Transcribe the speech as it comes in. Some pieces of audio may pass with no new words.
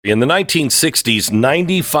In the 1960s,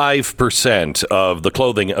 95% of the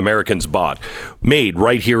clothing Americans bought made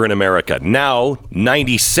right here in America. Now,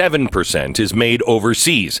 97% is made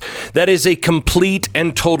overseas. That is a complete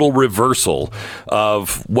and total reversal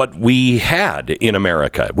of what we had in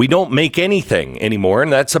America. We don't make anything anymore,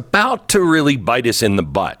 and that's about to really bite us in the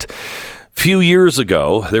butt. Few years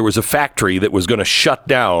ago, there was a factory that was going to shut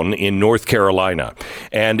down in North Carolina,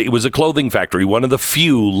 and it was a clothing factory, one of the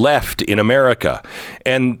few left in America.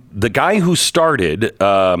 And the guy who started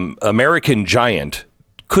American Giant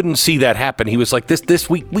couldn't see that happen. He was like,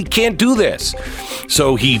 we can't do this.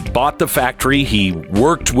 So he bought the factory. He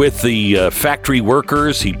worked with the factory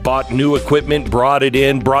workers. He bought new equipment, brought it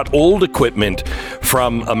in, brought old equipment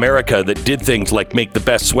from America that did things like make the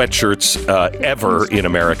best sweatshirts ever in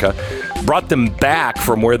America, brought them back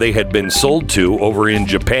from where they had been sold to over in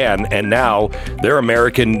Japan, and now they're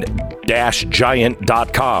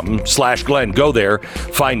American-Giant.com/Glenn. Go there,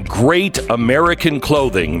 find great American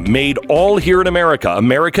clothing made all here in America.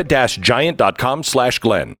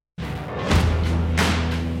 America-Giant.com/Glenn.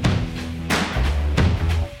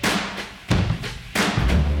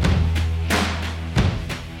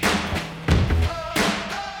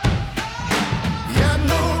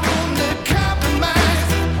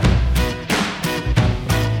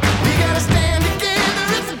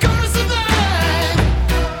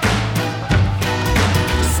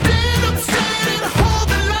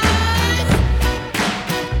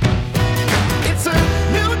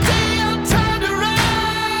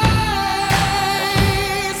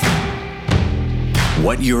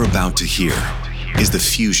 What you're about to hear is the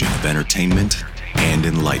fusion of entertainment and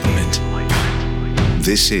enlightenment.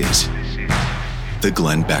 This is the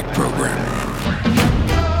Glenn Beck Program.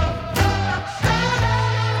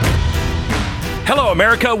 Hello,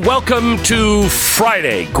 America. Welcome to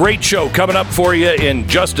Friday. Great show coming up for you in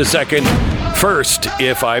just a second. First,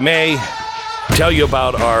 if I may, tell you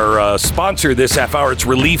about our sponsor this half hour. It's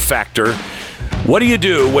Relief Factor. What do you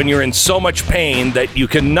do when you're in so much pain that you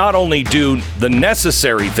can not only do the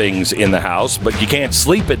necessary things in the house, but you can't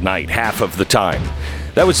sleep at night half of the time?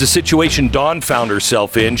 That was the situation Dawn found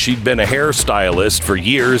herself in. She'd been a hairstylist for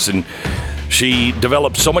years, and she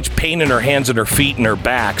developed so much pain in her hands and her feet and her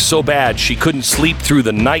back, so bad she couldn't sleep through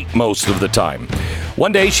the night most of the time.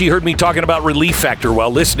 One day, she heard me talking about Relief Factor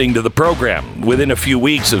while listening to the program. Within a few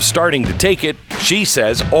weeks of starting to take it, she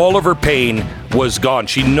says all of her pain was gone.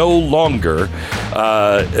 She no longer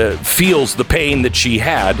feels the pain that she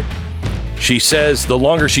had. She says the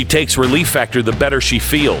longer she takes Relief Factor, the better she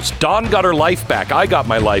feels. Dawn got her life back. I got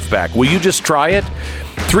my life back. Will you just try it?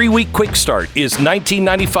 3-week quick start is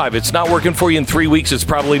 $19.95. It's not working for you in 3 weeks. It's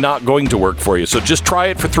probably not going to work for you. So just try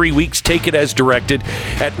it for 3 weeks. Take it as directed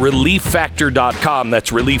at ReliefFactor.com. That's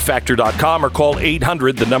ReliefFactor.com, or call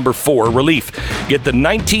 800-4-RELIEF. Get the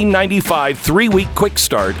 $19.95 3-week quick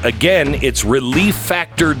start. Again, it's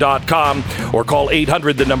ReliefFactor.com, or call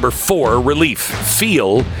 800-4-RELIEF.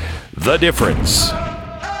 Feel the difference.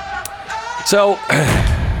 So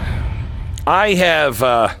I have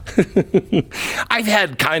I've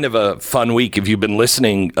had kind of a fun week. If you've been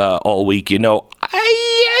listening all week, you know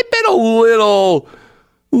I've been a little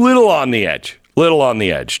on the edge,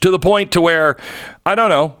 to the point to where I don't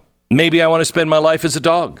know. Maybe I want to spend my life as a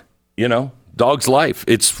dog. You know, dog's life.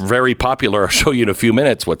 It's very popular. I'll show you in a few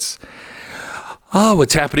minutes what's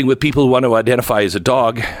happening with people who want to identify as a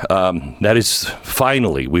dog. That is,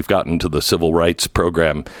 finally, we've gotten to the civil rights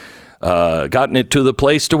program, gotten it to the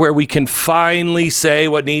place to where we can finally say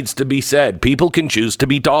what needs to be said. People can choose to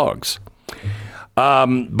be dogs.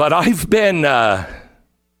 But I've been, I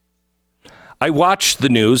watch the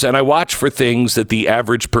news, and I watch for things that the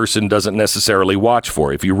average person doesn't necessarily watch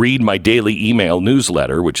for. If you read my daily email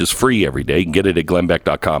newsletter, which is free every day, you can get it at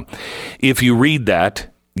glennbeck.com. If you read that,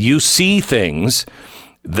 you see things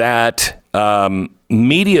that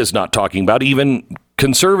media is not talking about, even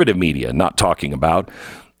conservative media not talking about.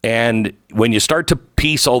 And when you start to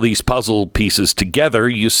piece all these puzzle pieces together,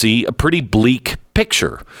 you see a pretty bleak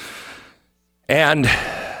picture. And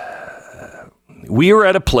we are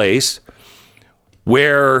at a place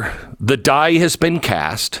where the die has been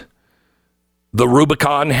cast, the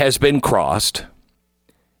Rubicon has been crossed,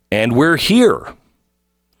 and we're here.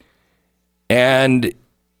 And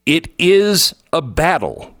it is a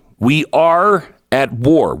battle. We are at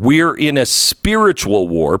war. We're in a spiritual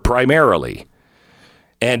war primarily.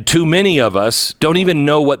 And too many of us don't even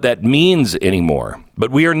know what that means anymore. But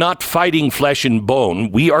we are not fighting flesh and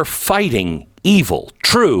bone. We are fighting evil,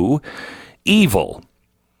 true evil.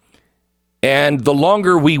 And the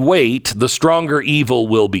longer we wait, the stronger evil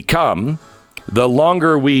will become. The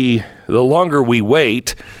longer we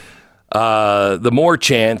wait, the more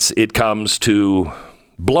chance it comes to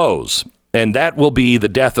blows. And that will be the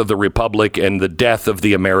death of the republic and the death of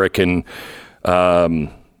the American, the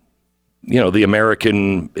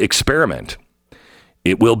American experiment.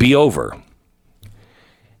 It will be over.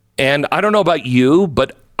 And I don't know about you,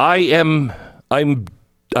 but I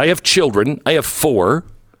have children. I have 4.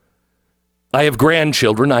 I have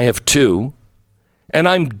grandchildren. I have 2. And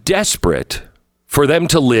I'm desperate for them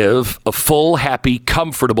to live a full, happy,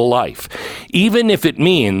 comfortable life. Even if it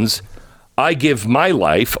means I give my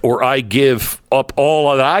life or I give up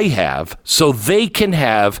all that I have so they can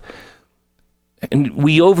have, and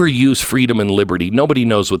we overuse freedom and liberty. Nobody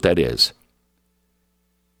knows what that is.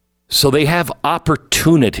 So they have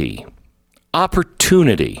opportunity.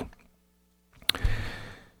 Opportunity.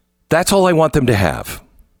 That's all I want them to have.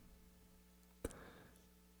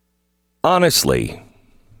 Honestly,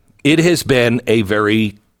 it has been a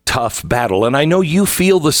very tough battle, and I know you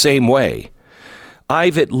feel the same way.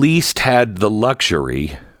 I've at least had the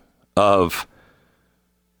luxury of,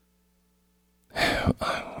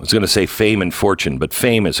 I was going to say fame and fortune, but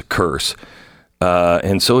fame is a curse.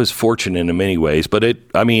 And so is fortune in many ways. But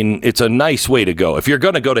it's a nice way to go. If you're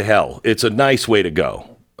going to go to hell, it's a nice way to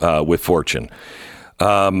go with fortune.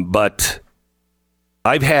 But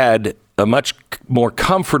I've had a much more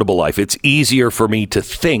comfortable life. It's easier for me to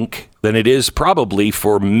think than it is probably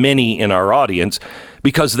for many in our audience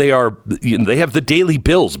because they have the daily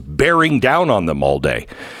bills bearing down on them all day.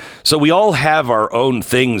 So we all have our own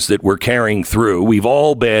things that we're carrying through. We've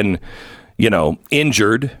all been,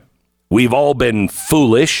 injured. We've all been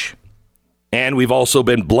foolish, and we've also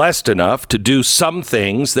been blessed enough to do some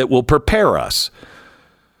things that will prepare us.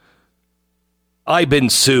 I've been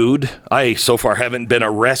sued. I so far haven't been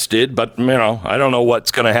arrested, but I don't know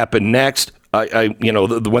what's going to happen next.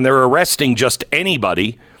 When they're arresting just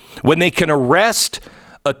anybody, when they can arrest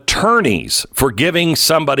attorneys for giving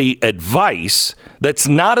somebody advice that's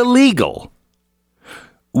not illegal,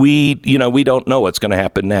 we don't know what's going to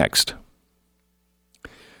happen next.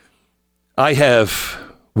 I have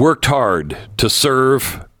worked hard to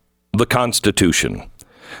serve the Constitution.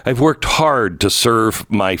 I've worked hard to serve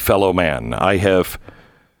my fellow man. I have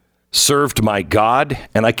served my God,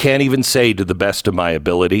 and I can't even say to the best of my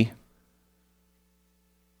ability,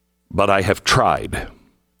 but I have tried.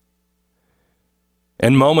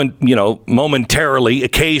 And momentarily,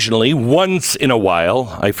 occasionally, once in a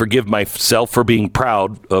while, I forgive myself for being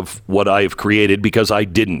proud of what I have created because I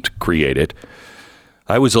didn't create it.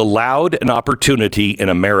 I was allowed an opportunity in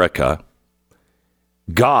America.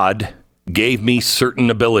 God gave me certain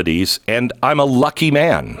abilities, and I'm a lucky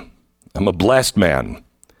man. I'm a blessed man.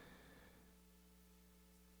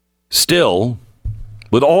 Still,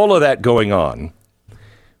 with all of that going on,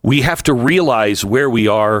 we have to realize where we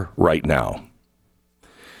are right now.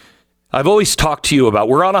 I've always talked to you about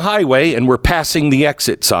we're on a highway and we're passing the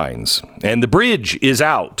exit signs, and the bridge is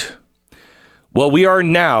out. Well, we are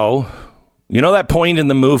now. That point in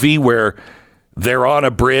the movie where they're on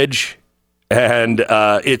a bridge and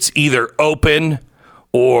it's either open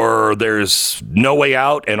or there's no way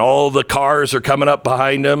out and all the cars are coming up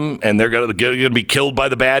behind them and they're going to be killed by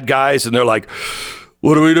the bad guys. And they're like,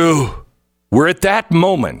 what do we do? We're at that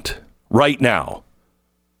moment right now.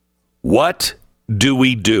 What do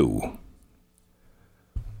we do?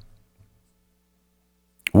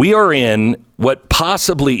 We are in what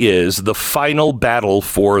possibly is the final battle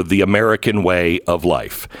for the American way of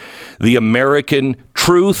life, the American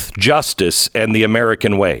truth, justice, and the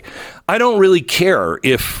American way. I don't really care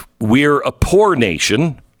if we're a poor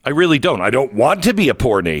nation. I really don't. I don't want to be a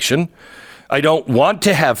poor nation. I don't want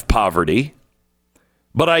to have poverty.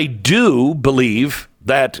 But I do believe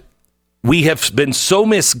that we have been so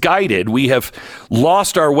misguided. We have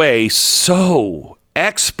lost our way so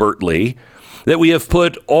expertly that we have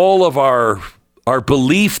put all of our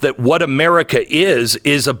belief that what America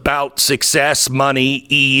is about success, money,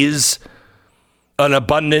 ease, an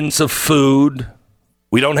abundance of food.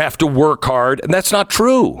 We don't have to work hard. And that's not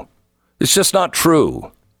true. It's just not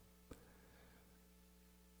true.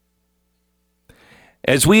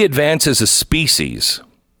 As we advance as a species,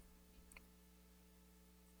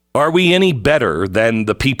 are we any better than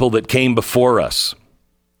the people that came before us?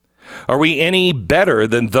 Are we any better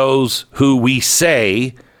than those who we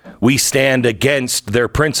say we stand against their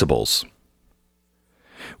principles?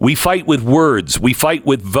 We fight with words. We fight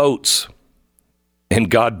with votes. And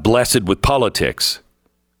God bless it with politics.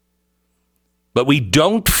 But we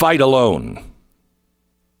don't fight alone.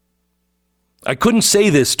 I couldn't say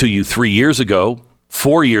this to you 3 years ago,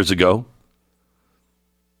 4 years ago.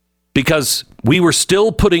 because we were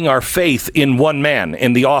still putting our faith in one man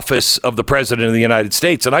in the office of the President of the United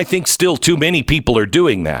States. And I think still too many people are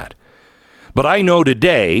doing that. But I know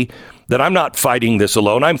today that I'm not fighting this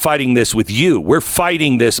alone. I'm fighting this with you. We're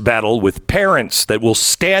fighting this battle with parents that will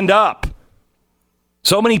stand up.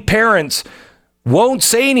 So many parents won't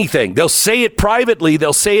say anything. They'll say it privately.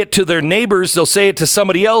 They'll say it to their neighbors. They'll say it to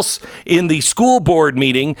somebody else in the school board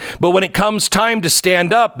meeting. But when it comes time to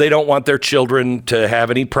stand up, they don't want their children to have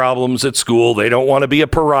any problems at school. They don't want to be a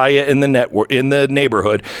pariah in the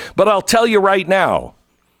neighborhood. But I'll tell you right now,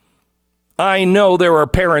 I know there are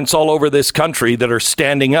parents all over this country that are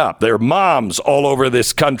standing up. There are moms all over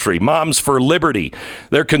this country, moms for liberty.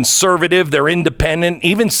 They're conservative, they're independent.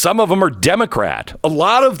 Even some of them are Democrat. A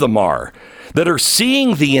lot of them are, that are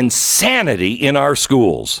seeing the insanity in our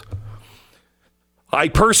schools. I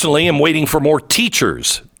personally am waiting for more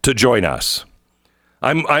teachers to join us.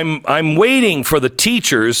 I'm waiting for the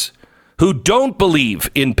teachers who don't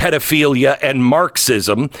believe in pedophilia and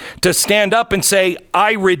Marxism to stand up and say,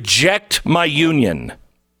 I reject my union.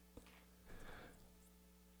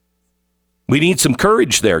 We need some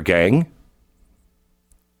courage there, gang.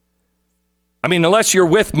 I mean, unless you're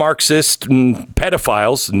with Marxists and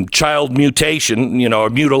pedophiles and child mutilation,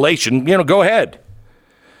 go ahead.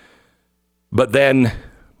 But then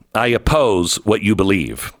I oppose what you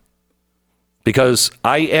believe. Because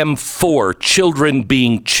I am for children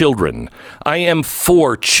being children. I am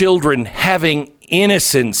for children having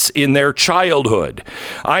innocence in their childhood.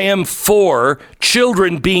 I am for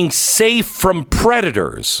children being safe from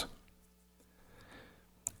predators.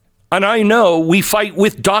 And I know we fight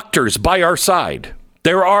with doctors by our side.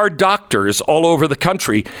 There are doctors all over the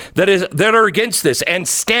country that are against this and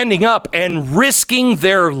standing up and risking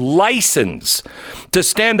their license to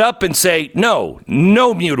stand up and say, no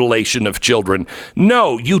mutilation of children.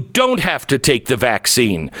 No, you don't have to take the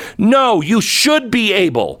vaccine. No, you should be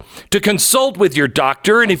able to consult with your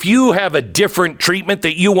doctor. And if you have a different treatment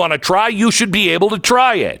that you want to try, you should be able to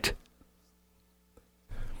try it.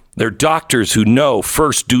 They're doctors who know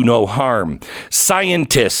first do no harm.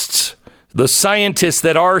 Scientists. The scientists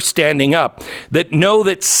that are standing up, that know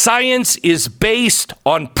that science is based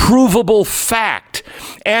on provable fact,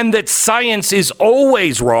 and that science is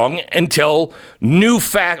always wrong until new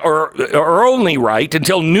fact, or only right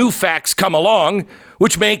until new facts come along,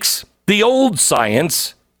 which makes the old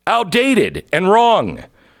science outdated and wrong.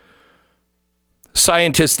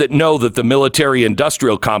 Scientists that know that the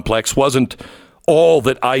military-industrial complex wasn't all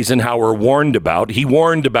that Eisenhower warned about. He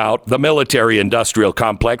warned about the military-industrial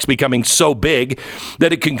complex becoming so big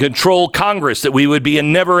that it can control Congress, that we would be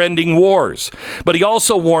in never-ending wars. But he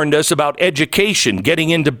also warned us about education, getting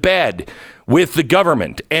into bed with the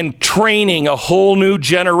government and training a whole new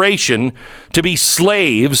generation to be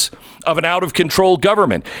slaves of an out-of-control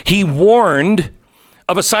government. He warned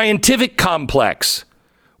of a scientific complex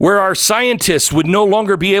where our scientists would no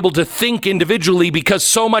longer be able to think individually because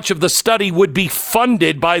so much of the study would be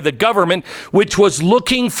funded by the government, which was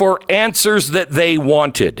looking for answers that they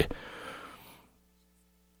wanted.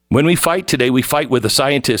 When we fight today, we fight with the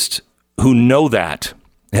scientists who know that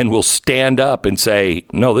and will stand up and say,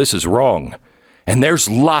 no, this is wrong. And there's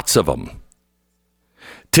lots of them.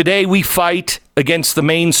 Today, we fight against the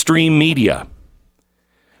mainstream media.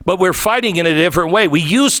 But we're fighting in a different way. We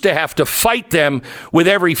used to have to fight them with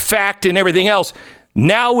every fact and everything else.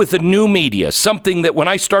 Now with the new media, something that when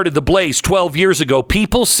I started The Blaze 12 years ago,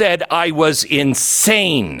 people said I was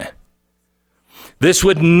insane. This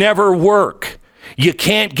would never work. You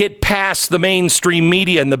can't get past the mainstream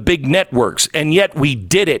media and the big networks. And yet we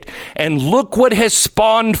did it. And look what has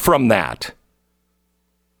spawned from that.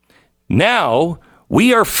 Now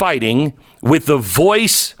we are fighting with the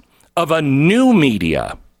voice of a new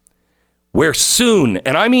media, where soon,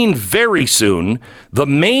 and I mean very soon, the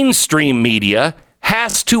mainstream media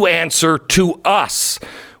has to answer to us.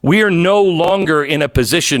 We are no longer in a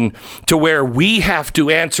position to where we have to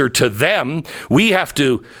answer to them. We have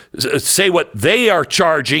to say what they are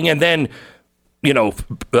charging and then,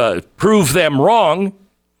 prove them wrong.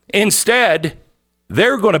 Instead,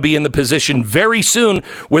 they're going to be in the position very soon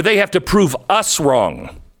where they have to prove us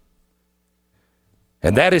wrong.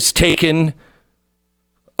 And that has taken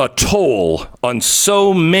a toll on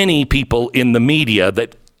so many people in the media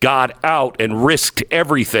that got out and risked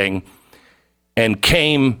everything and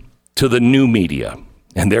came to the new media.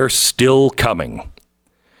 And they're still coming.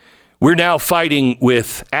 We're now fighting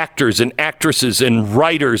with actors and actresses and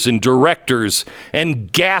writers and directors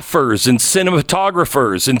and gaffers and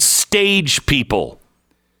cinematographers and stage people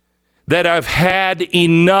that have had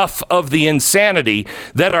enough of the insanity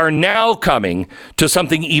that are now coming to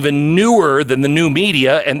something even newer than the new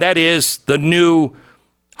media, and that is the new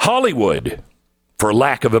Hollywood, for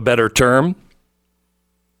lack of a better term.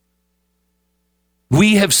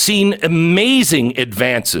 We have seen amazing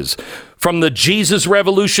advances from the Jesus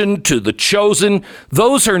Revolution to the Chosen.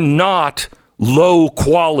 Those are not low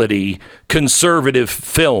quality conservative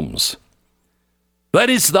films. That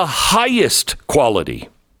is the highest quality.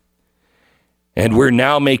 And we're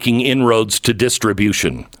now making inroads to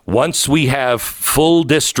distribution. Once we have full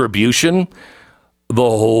distribution, the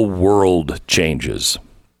whole world changes.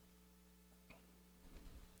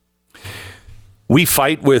 We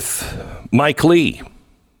fight with Mike Lee.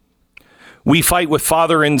 We fight with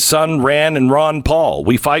father and son Rand and Ron Paul.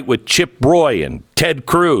 We fight with Chip Roy and Ted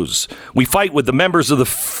Cruz. We fight with the members of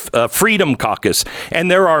the Freedom Caucus. And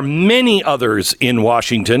there are many others in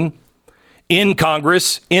Washington, in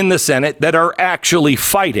Congress, in the Senate, that are actually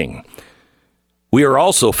fighting. We are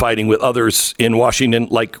also fighting with others in Washington,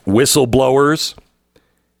 like whistleblowers.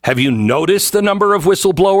 Have you noticed the number of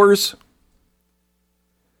whistleblowers?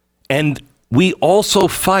 And we also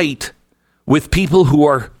fight with people who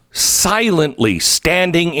are silently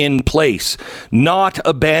standing in place, not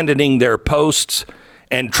abandoning their posts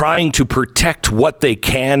and trying to protect what they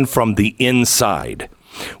can from the inside.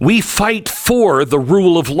 We fight for the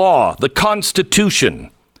rule of law, the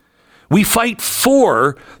Constitution. We fight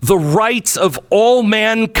for the rights of all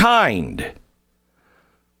mankind.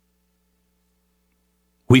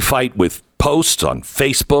 We fight with posts on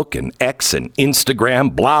Facebook and X and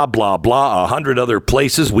Instagram, blah, blah, blah, 100 other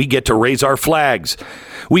places. We get to raise our flags.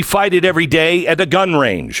 We fight it every day at a gun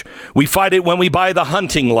range. We fight it when we buy the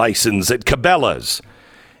hunting license at Cabela's.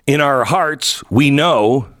 In our hearts, we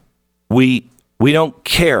know we don't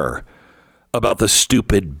care about the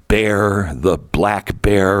stupid bear, the black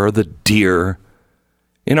bear, the deer.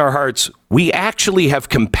 In our hearts, we actually have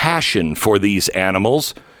compassion for these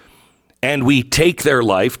animals, and we take their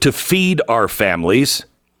life to feed our families.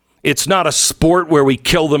 It's not a sport where we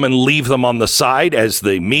kill them and leave them on the side, as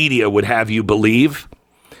the media would have you believe.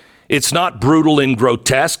 It's not brutal and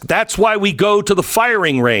grotesque. That's why we go to the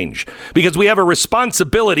firing range, because we have a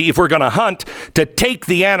responsibility, if we're going to hunt, to take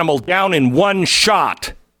the animal down in one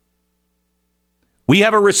shot. We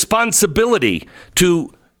have a responsibility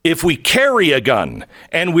to, if we carry a gun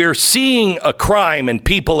and we're seeing a crime and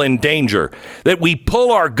people in danger, that we pull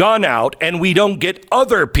our gun out and we don't get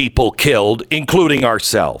other people killed, including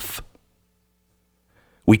ourselves.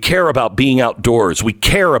 We care about being outdoors. We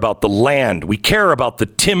care about the land. We care about the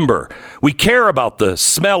timber. We care about the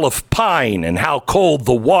smell of pine and how cold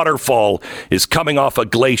the waterfall is coming off a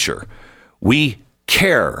glacier. We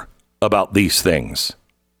care about these things.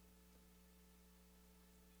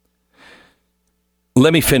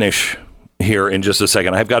 Let me finish here in just a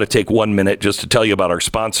second. I've got to take 1 minute just to tell you about our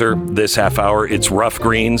sponsor this half hour. It's Rough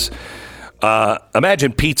Greens.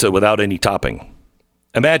 Imagine pizza without any topping.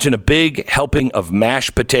 Imagine a big helping of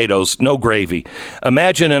mashed potatoes, no gravy.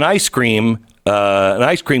 Imagine an ice cream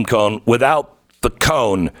cone without the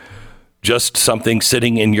cone, just something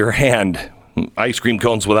sitting in your hand. Ice cream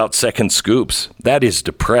cones without second scoops. That is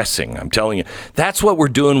depressing, I'm telling you. That's what we're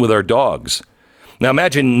doing with our dogs. Now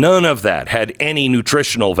imagine none of that had any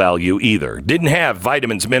nutritional value either. Didn't have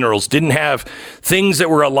vitamins, minerals, didn't have things that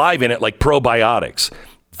were alive in it like probiotics.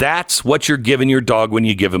 That's what you're giving your dog when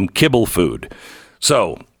you give him kibble food.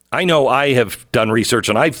 So I know I have done research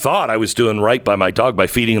and I thought I was doing right by my dog by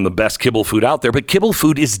feeding him the best kibble food out there. But kibble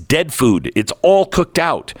food is dead food. It's all cooked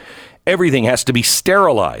out. Everything has to be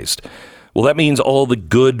sterilized. Well, that means all the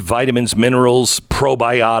good vitamins, minerals,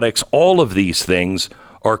 probiotics, all of these things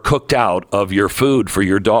are cooked out of your food for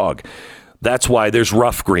your dog. That's why there's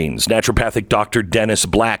Rough Greens. Naturopathic Dr. Dennis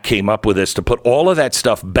Black came up with this to put all of that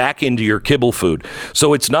stuff back into your kibble food.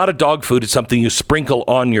 So it's not a dog food. It's something you sprinkle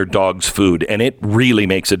on your dog's food, and it really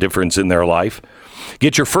makes a difference in their life.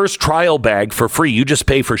 Get your first trial bag for free. You just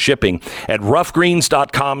pay for shipping at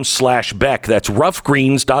roughgreens.com/Beck. That's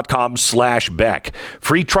roughgreens.com/Beck.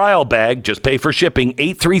 Free trial bag. Just pay for shipping.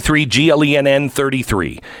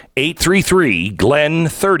 833-GLENN-33.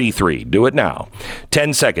 833-GLEN-33. Do it now.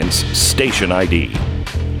 10 seconds. Station ID.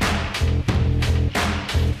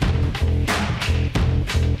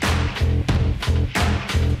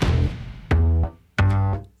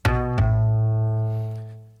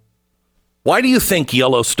 Why do you think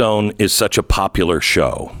Yellowstone is such a popular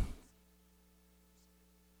show?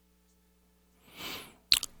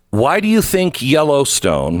 Why do you think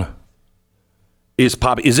Yellowstone is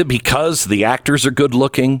popular? Is it because the actors are good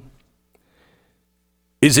looking?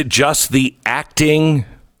 Is it just the acting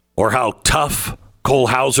or how tough Cole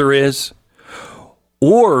Hauser is?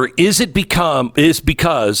 Or is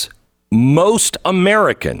because most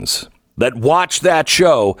Americans that watch that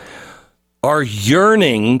show are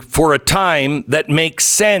yearning for a time that makes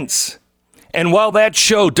sense? And while that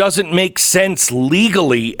show doesn't make sense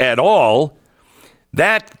legally at all,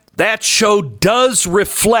 that show does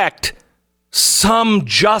reflect some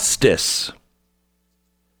justice.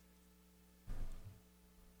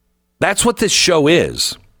 That's what this show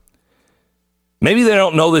is. Maybe they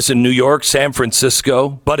don't know this in New York, San Francisco,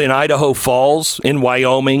 but in Idaho Falls, in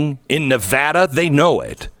Wyoming, in Nevada, they know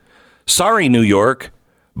it. Sorry, New York,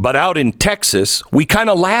 but out in Texas, we kind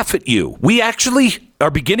of laugh at you. We actually are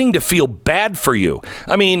beginning to feel bad for you.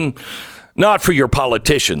 I mean, not for your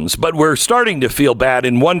politicians, but we're starting to feel bad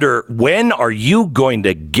and wonder, when are you going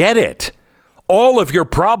to get it? All of your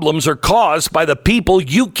problems are caused by the people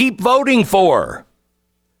you keep voting for.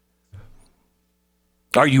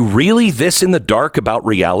 Are you really this in the dark about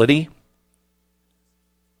reality?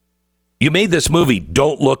 You made this movie,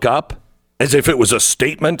 Don't Look Up, as if it was a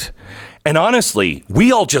statement. And honestly,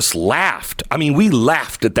 we all just laughed. I mean, we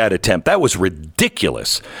laughed at that attempt. That was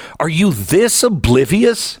ridiculous. Are you this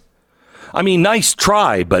oblivious? I mean, nice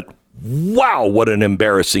try, but wow, what an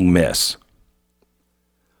embarrassing miss.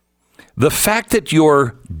 The fact that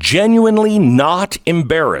you're genuinely not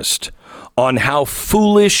embarrassed on how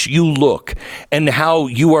foolish you look and how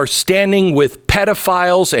you are standing with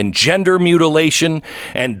pedophiles and gender mutilation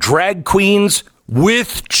and drag queens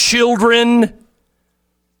with children,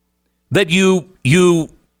 that you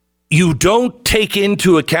don't take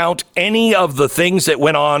into account any of the things that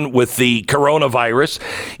went on with the coronavirus.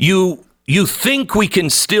 You think we can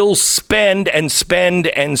still spend and spend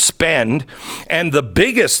and spend, and the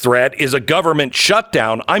biggest threat is a government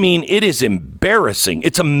shutdown. I mean, it is embarrassing.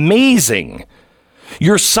 It's amazing.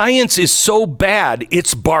 Your science is so bad,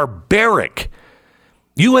 it's barbaric.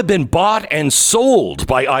 You have been bought and sold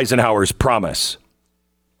by Eisenhower's promise.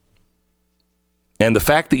 And the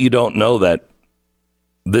fact that you don't know that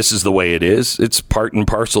this is the way it is, it's part and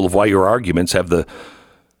parcel of why your arguments have the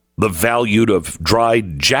value of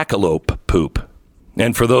dried jackalope poop.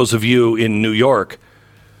 And for those of you in New York,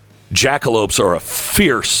 jackalopes are a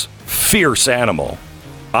fierce, fierce animal.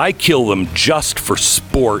 I kill them just for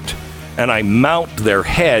sport, and I mount their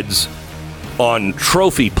heads on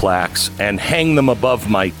trophy plaques and hang them above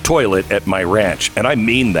my toilet at my ranch. And I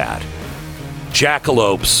mean that.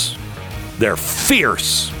 Jackalopes, they're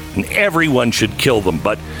fierce, and everyone should kill them.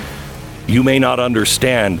 But you may not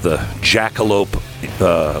understand the jackalope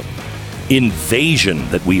invasion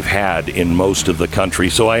that we've had in most of the country,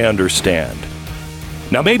 so I understand.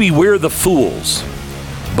 Now, maybe we're the fools,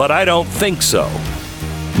 but I don't think so.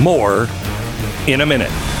 More in a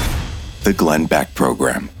minute. The Glenn Beck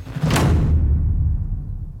Program.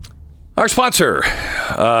 Our sponsor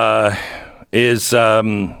is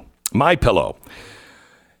MyPillow.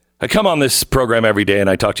 I come on this program every day and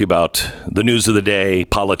I talk to you about the news of the day,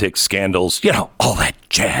 politics, scandals, all that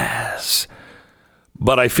jazz.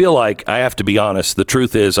 But I feel like I have to be honest. The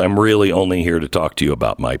truth is, I'm really only here to talk to you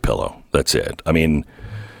about MyPillow. That's it. I mean,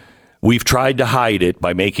 we've tried to hide it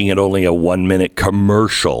by making it only a 1-minute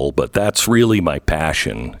commercial, but that's really my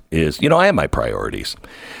passion is, I have my priorities.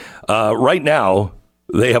 Right now,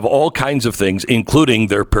 they have all kinds of things, including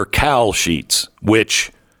their Percal sheets,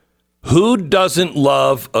 which who doesn't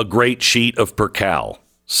love a great sheet of Percal?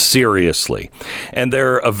 Seriously. And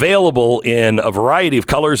they're available in a variety of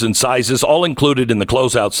colors and sizes, all included in the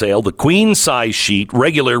closeout sale. The queen size sheet,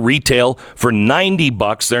 regular retail for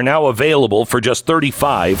 $90. They're now available for just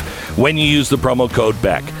 $35 when you use the promo code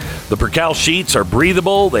BECK. The Percal sheets are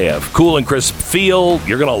breathable. They have cool and crisp feel.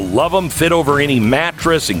 You're going to love them. Fit over any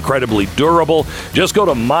mattress. Incredibly durable. Just go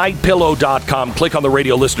to MyPillow.com. Click on the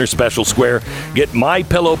radio listener special square. Get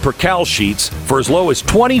MyPillow Percal sheets for as low as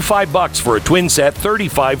 $25 for a twin set,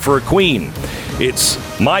 $35 for a queen. It's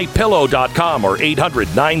MyPillow.com or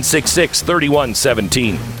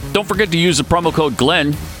 800-966-3117. Don't forget to use the promo code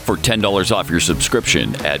Glenn for $10 off your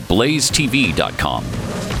subscription at blazetv.com.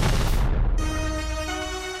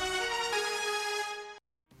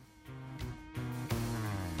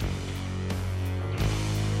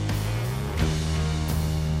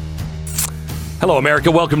 Hello,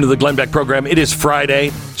 America. Welcome to the Glenn Beck Program. It is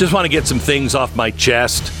Friday. Just want to get some things off my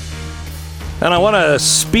chest. And I want to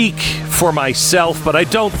speak for myself, but I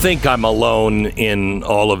don't think I'm alone in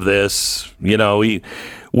all of this. We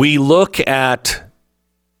look at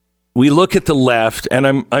the left,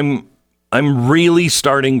 and I'm really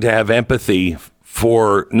starting to have empathy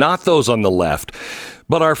for not those on the left,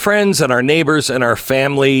 but our friends and our neighbors and our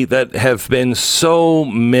family that have been so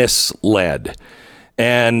misled.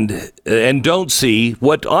 and don't see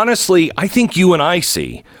what, honestly, I think you and I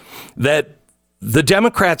see, that the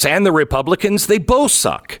Democrats and the Republicans, they both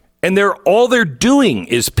suck. And all they're doing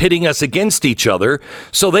is pitting us against each other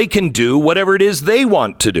so they can do whatever it is they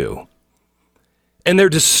want to do. And they're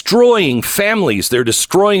destroying families. They're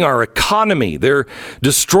destroying our economy. They're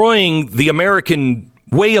destroying the American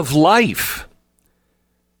way of life.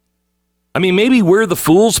 I mean, maybe we're the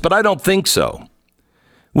fools, but I don't think so.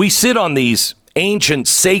 We sit on these ancient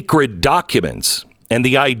sacred documents and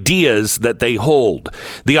the ideas that they hold,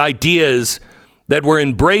 the ideas that were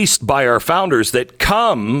embraced by our founders that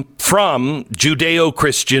come from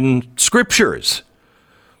Judeo-Christian scriptures.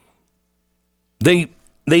 They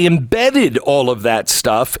embedded all of that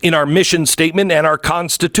stuff in our mission statement and our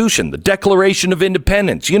Constitution, the Declaration of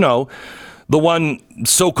Independence, you know, the one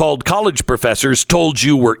so-called college professors told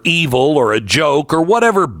you were evil or a joke or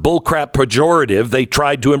whatever bullcrap pejorative they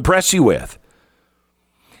tried to impress you with.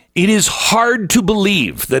 It is hard to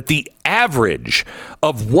believe that the average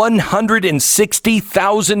of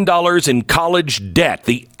 $160,000 in college debt,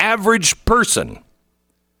 the average person,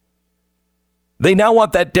 they now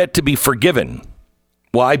want that debt to be forgiven.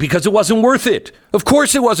 Why? Because it wasn't worth it. Of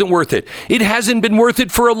course it wasn't worth it. It hasn't been worth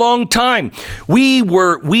it for a long time. We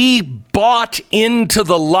bought into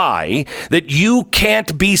the lie that you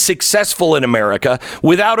can't be successful in America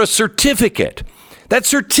without a certificate. That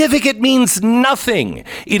certificate means nothing.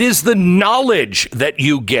 It is the knowledge that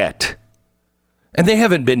you get. And they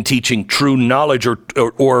haven't been teaching true knowledge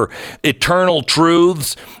or eternal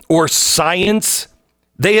truths or science.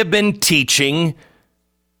 They have been teaching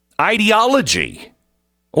ideology.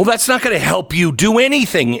 Well, that's not going to help you do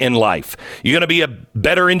anything in life. You're going to be a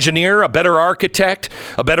better engineer, a better architect,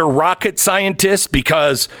 a better rocket scientist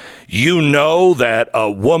because you know that a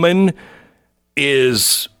woman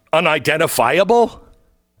is unidentifiable?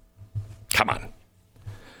 Come on.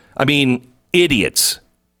 I mean, idiots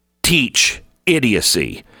teach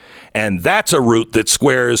idiocy, and that's a route that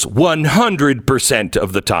squares 100%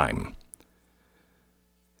 of the time.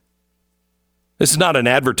 This is not an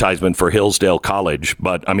advertisement for Hillsdale College,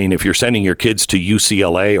 but I mean, if you're sending your kids to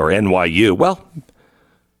UCLA or NYU, well,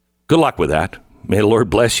 good luck with that. May the Lord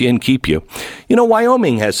bless you and keep you. You know,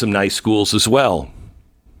 Wyoming has some nice schools as well.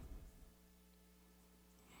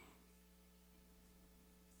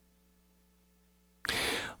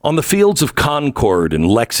 On the fields of Concord and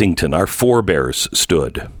Lexington, our forebears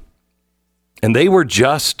stood. And they were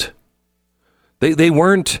they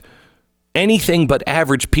weren't anything but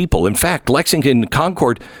average people. In fact, Lexington and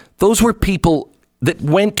Concord, those were people that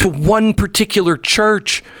went to one particular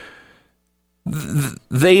church.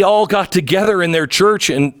 They all got together in their church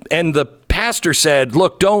and the pastor said,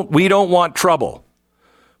 look, we don't want trouble.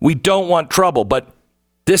 We don't want trouble, but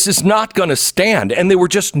this is not going to stand. And they were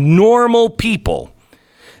just normal people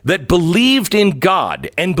that believed in God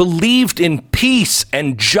and believed in peace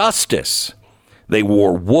and justice. They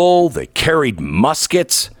wore wool, they carried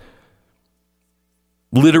muskets,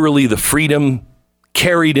 literally the freedom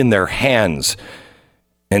carried in their hands,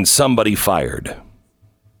 and somebody fired.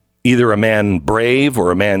 Either a man brave or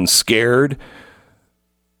a man scared.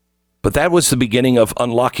 But that was the beginning of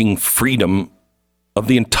unlocking freedom of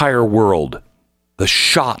the entire world. The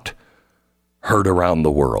shot heard around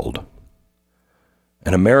the world.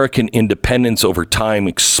 And American independence over time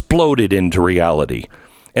exploded into reality.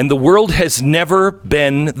 And the world has never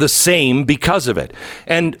been the same because of it.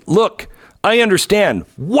 And look, I understand.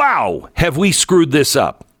 Wow, have we screwed this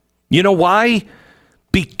up? You know why?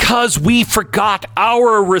 Because we forgot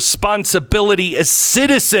our responsibility as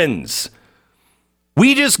citizens.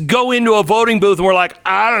 We just go into a voting booth and we're like,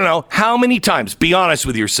 I don't know, how many times, be honest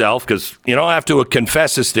with yourself, because you don't have to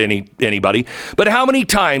confess this to anybody, but how many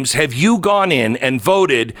times have you gone in and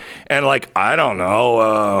voted and like, I don't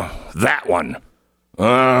know, that one,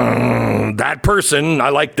 that person, I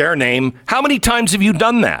like their name. How many times have you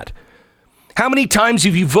done that? How many times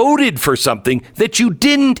have you voted for something that you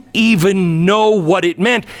didn't even know what it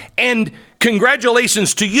meant? And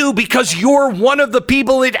congratulations to you because you're one of the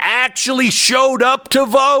people that actually showed up to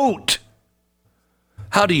vote.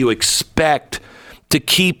 How do you expect to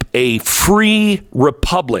keep a free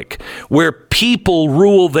republic where people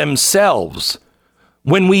rule themselves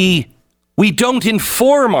when we don't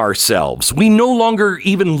inform ourselves? We no longer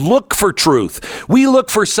even look for truth. We look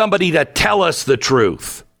for somebody to tell us the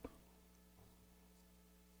truth.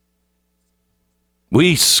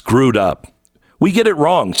 We screwed up. We get it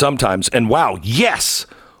wrong sometimes. And wow, yes.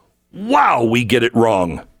 Wow, we get it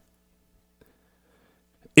wrong.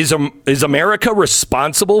 Is America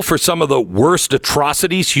responsible for some of the worst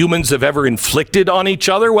atrocities humans have ever inflicted on each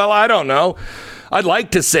other? Well, I don't know. I'd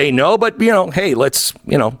like to say no, but, hey, let's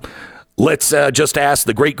just ask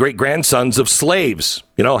the great-great-grandsons of slaves.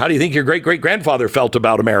 How do you think your great-great-grandfather felt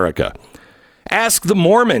about America? Ask the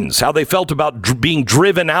Mormons how they felt about being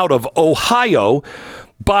driven out of Ohio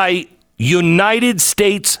by United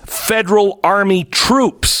States Federal Army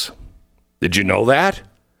troops. Did you know that?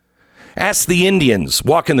 Ask the Indians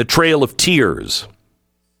walking the Trail of Tears.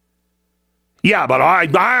 Yeah, but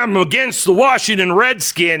I'm against the Washington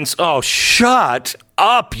Redskins. Oh, shut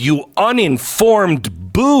up, you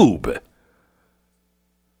uninformed boob.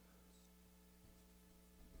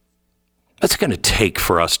 What's it going to take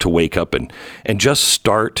for us to wake up and just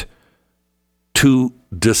start to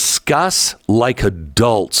discuss like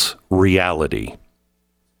adults reality?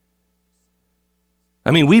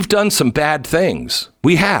 I mean, we've done some bad things.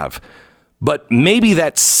 We have. But maybe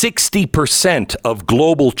that 60% of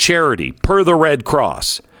global charity per the Red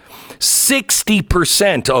Cross,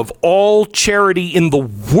 60% of all charity in the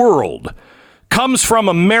world comes from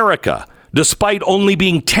America, despite only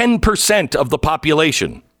being 10% of the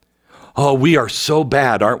population. Oh, we are so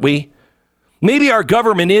bad, aren't we? Maybe our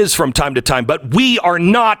government is from time to time, but we are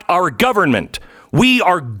not our government. We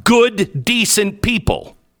are good, decent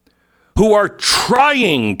people who are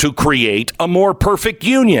trying to create a more perfect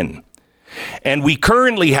union. And we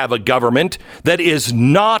currently have a government that is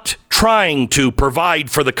not trying to provide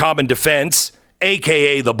for the common defense,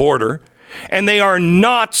 aka the border, and they are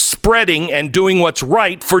not spreading and doing what's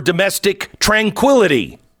right for domestic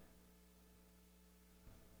tranquility.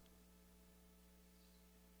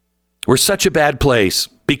 We're such a bad place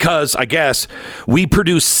because, I guess, we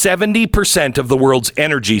produce 70% of the world's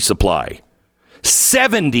energy supply.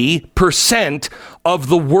 70% of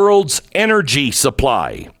the world's energy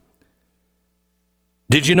supply.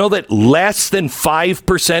 Did you know that less than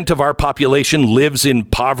 5% of our population lives in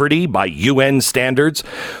poverty by UN standards?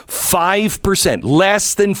 5%,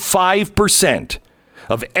 less than 5%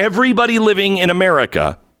 of everybody living in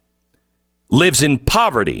America lives in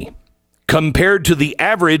poverty, compared to the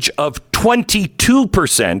average of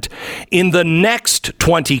 22% in the next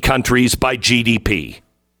 20 countries by GDP.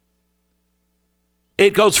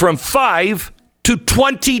 It goes from 5 to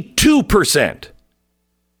 22%.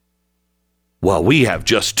 Well, we have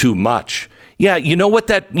just too much. Yeah, you know what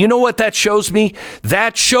that shows me?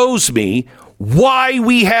 That shows me why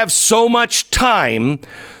we have so much time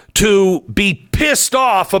to be pissed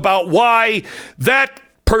off about why that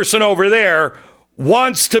person over there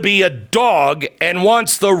wants to be a dog and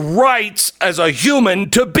wants the rights as a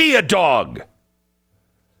human to be a dog.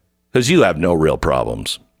 Because you have no real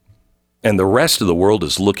problems. And the rest of the world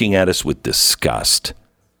is looking at us with disgust.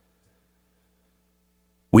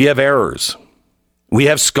 We have errors. We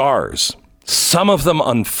have scars. Some of them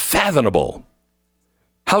unfathomable.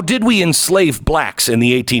 How did we enslave blacks in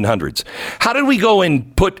the 1800s? How did we go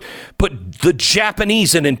and put the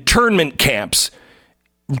Japanese in internment camps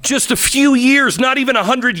just a few years, not even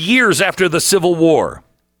 100 years after the Civil War?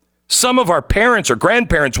 Some of our parents or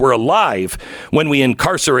grandparents were alive when we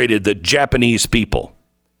incarcerated the Japanese people.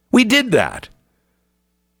 We did that.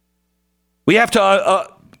 We have to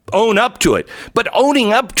own up to it. But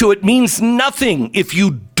owning up to it means nothing if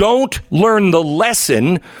you don't learn the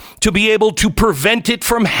lesson to be able to prevent it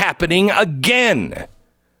from happening again.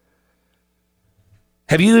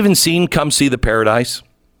 Have you even seen Come See the Paradise?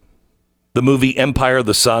 The movie Empire of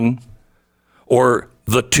the Sun, or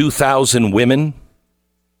The 2000 Women?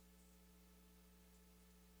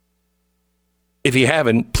 If you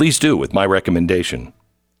haven't, please do with my recommendation.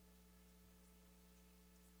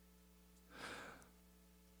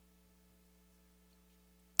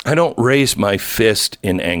 I don't raise my fist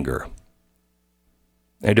in anger.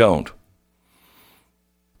 I don't.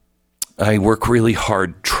 I work really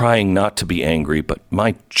hard trying not to be angry, but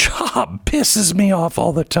my job pisses me off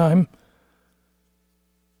all the time.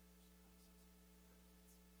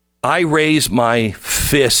 I raise my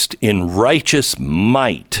fist in righteous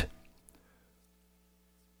might,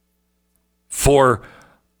 for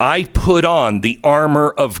I put on the armor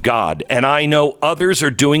of God, and I know others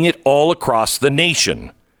are doing it all across the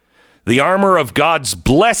nation. The armor of God's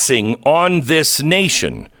blessing on this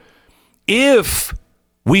nation. If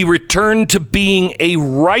we return to being a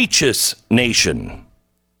righteous nation,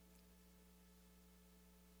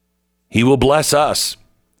 He will bless us,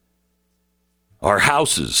 our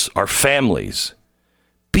houses, our families.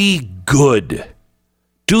 Be good.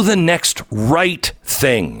 Do the next right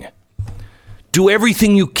thing. Do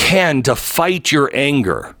everything you can to fight your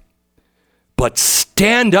anger. But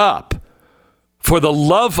stand up for the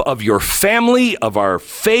love of your family, of our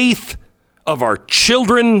faith, of our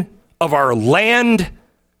children, of our land.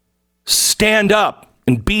 Stand up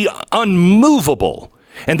and be unmovable.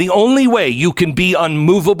 And the only way you can be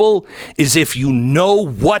unmovable is if you know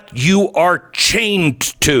what you are chained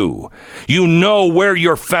to. You know where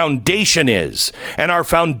your foundation is. And our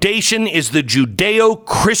foundation is the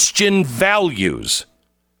Judeo-Christian values.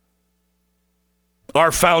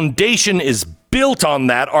 Our foundation is built on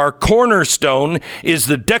that. Our cornerstone is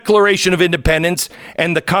the Declaration of Independence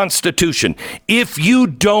and the Constitution. If you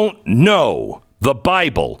don't know the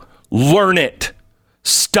Bible, learn it,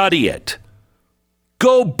 study it.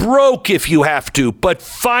 Go broke if you have to, but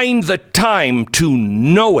find the time to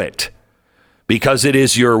know it, because it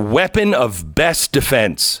is your weapon of best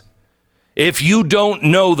defense. If you don't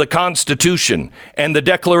know the Constitution and the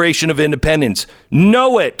Declaration of Independence,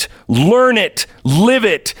 know it, learn it, live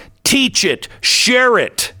it, teach it, share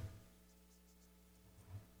it,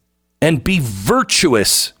 and be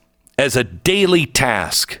virtuous as a daily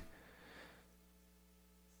task.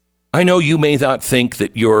 I know you may not think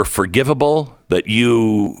that you're forgivable, that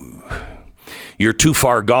you're too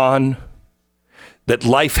far gone, that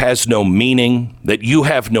life has no meaning, that you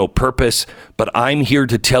have no purpose, but I'm here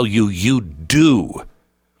to tell you, you do.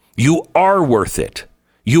 You are worth it.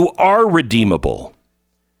 You are redeemable.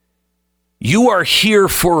 You are here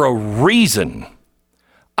for a reason.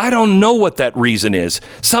 I don't know what that reason is.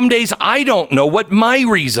 Some days I don't know what my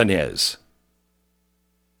reason is.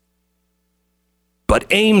 But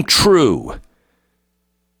aim true.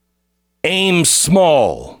 Aim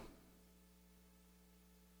small.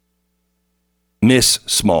 Miss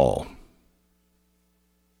small.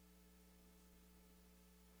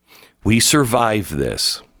 We survive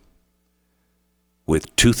this with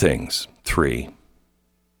three.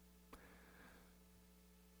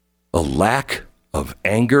 A lack of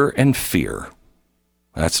anger and fear.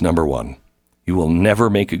 That's number one. You will never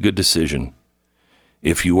make a good decision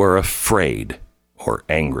if you are afraid or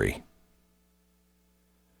angry.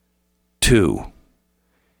 2,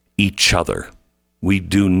 each other. We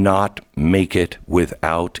do not make it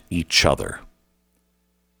without each other.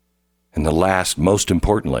 And the last, most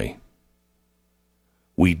importantly,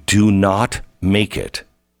 we do not make it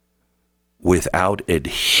without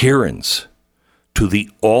adherence to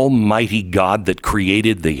the Almighty God that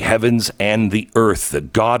created the heavens and the earth, the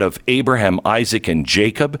God of Abraham, Isaac, and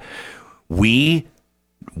Jacob. We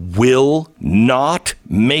will not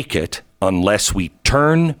make it unless we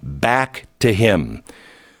turn back to Him.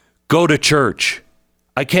 Go to church.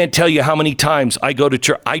 I can't tell you how many times I go to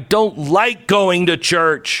church. I don't like going to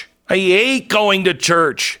church. I hate going to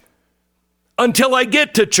church until I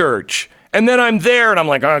get to church. And then I'm there and I'm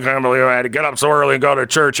like, oh, I can't believe I had to get up so early and go to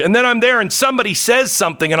church. And then I'm there and somebody says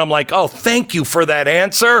something and I'm like, oh, thank you for that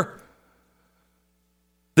answer.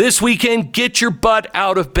 This weekend, get your butt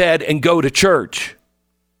out of bed and go to church.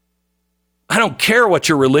 I don't care what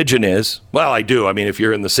your religion is. Well, I do. I mean, if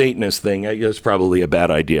you're in the Satanist thing, it's probably a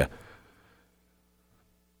bad idea.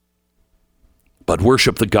 But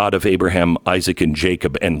worship the God of Abraham, Isaac, and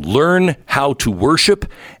Jacob, and learn how to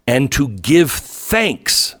worship and to give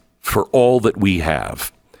thanks for all that we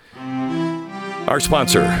have. Our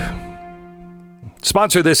sponsor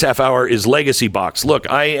this half hour is Legacy Box.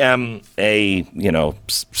 Look, I am a,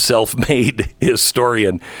 self-made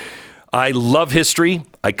historian. I love history.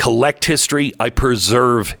 I collect history. I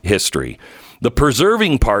preserve history. The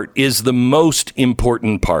preserving part is the most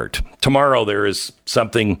important part. Tomorrow there is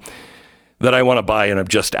something that I want to buy, and I'm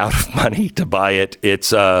just out of money to buy it. It's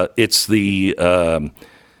the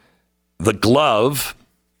glove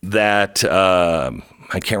that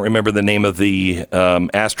I can't remember the name of the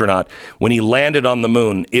astronaut. When he landed on the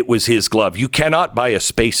moon, it was his glove. You cannot buy a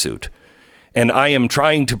spacesuit. And I am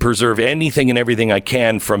trying to preserve anything and everything I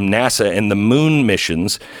can from NASA and the moon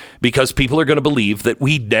missions because people are going to believe that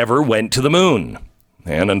we never went to the moon.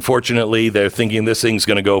 And unfortunately, they're thinking this thing's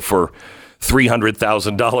going to go for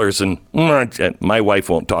 $300,000 and my wife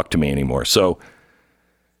won't talk to me anymore. So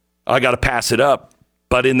I got to pass it up.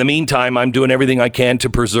 But in the meantime, I'm doing everything I can to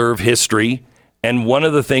preserve history. And one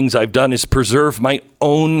of the things I've done is preserve my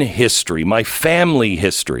own history, my family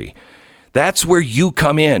history. That's where you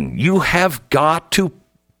come in. You have got to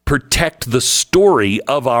protect the story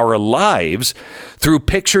of our lives through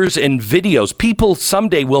pictures and videos. People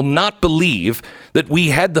someday will not believe that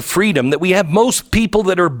we had the freedom that we have. Most people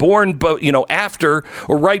that are born, after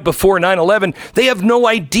or right before 9/11, they have no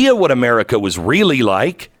idea what America was really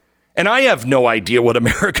like. And I have no idea what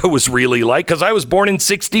America was really like because I was born in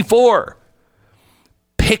 1964.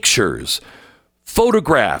 Pictures,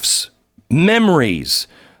 photographs, memories,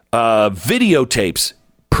 videotapes,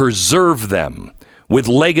 preserve them. with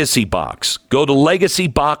Legacy Box. Go to Legacy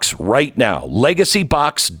Box right now.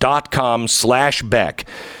 LegacyBox.com/Beck.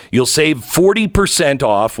 You'll save 40%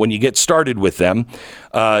 off when you get started with them.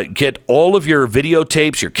 Get all of your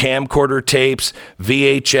videotapes, your camcorder tapes,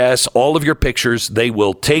 VHS, all of your pictures. They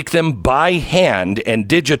will take them by hand and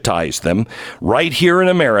digitize them right here in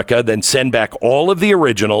America, then send back all of the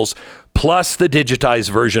originals plus the digitized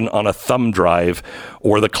version on a thumb drive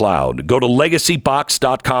or the cloud. Go to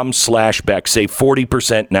LegacyBox.com/Beck. Save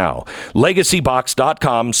 40% now.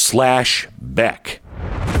 LegacyBox.com/Beck.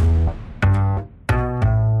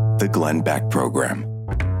 The Glenn Beck Program.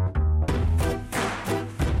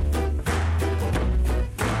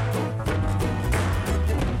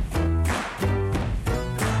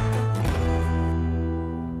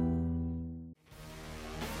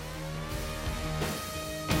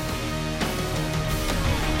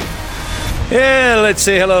 Yeah, let's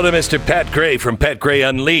say hello to Mr. Pat Gray from Pat Gray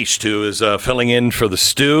Unleashed, who is filling in for the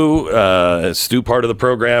Stu part of the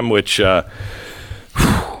program, which,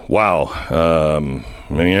 wow. I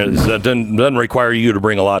mean, that doesn't require you to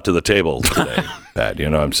bring a lot to the table today, Pat. You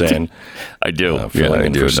know what I'm saying? I do. I do know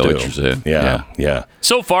what you're saying. Yeah.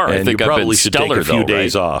 So far, I think I've been stellar, take a few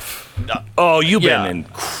days off. Oh, you've been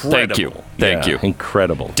incredible. Thank you.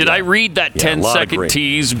 Incredible. Did I read that 10-second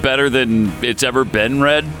tease better than it's ever been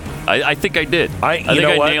read? I think I did. I think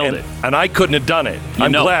I nailed it. And I couldn't have done it.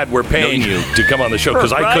 I'm glad we're paying you to come on the show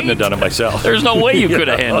because I couldn't have done it myself. There's no way you could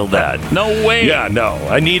have handled that. No way. Yeah, no.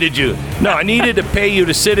 I needed you. No, I needed to pay you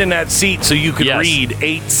to sit in that seat so you could read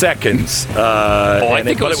 8 seconds. I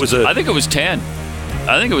think it was 10.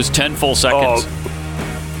 I think it was 10 full seconds.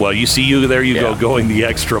 Well, you see, there you go, going the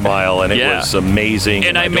extra mile, and it was amazing.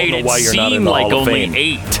 And I made it seem like only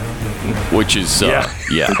 8, which is,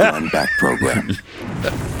 The Glenn Beck Program.